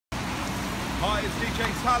Hi, it's DJ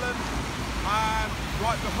Talent, and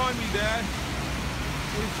right behind me there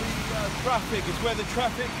is the traffic. It's where the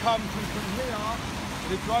traffic comes from here, and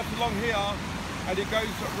it drives along here, and it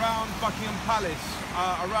goes around Buckingham Palace,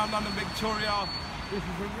 around London Victoria. This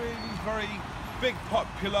is a really very big,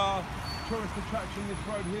 popular tourist attraction, this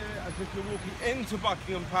road here, as if you're walking into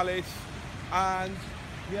Buckingham Palace. And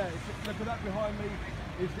yeah, look at that behind me.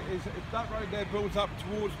 Is that road there builds up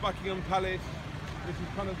towards Buckingham Palace. This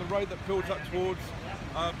is kind of the road that builds up towards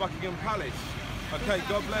Buckingham Palace. Okay,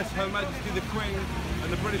 God bless Her Majesty the Queen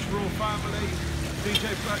and the British royal family.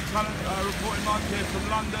 DJ Talent reporting live here from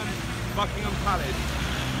London, Buckingham Palace.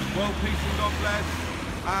 World peace and God bless.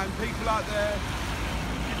 And people out there,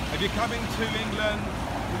 if you're coming to England,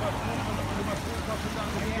 you must walk up and down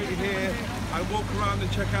the street here and walk around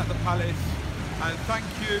and check out the palace. And thank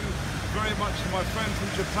you very much to my friend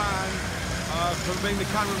from Japan for being the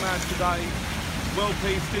cameraman today. World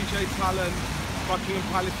peace, DJ Talent, Buckingham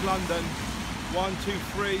Palace, London. 1, 2,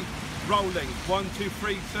 3, rolling. 1, 2,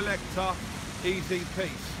 3, selector, easy,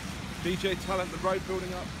 peace. DJ Talent, the road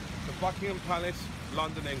building up to Buckingham Palace,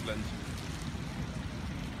 London, England.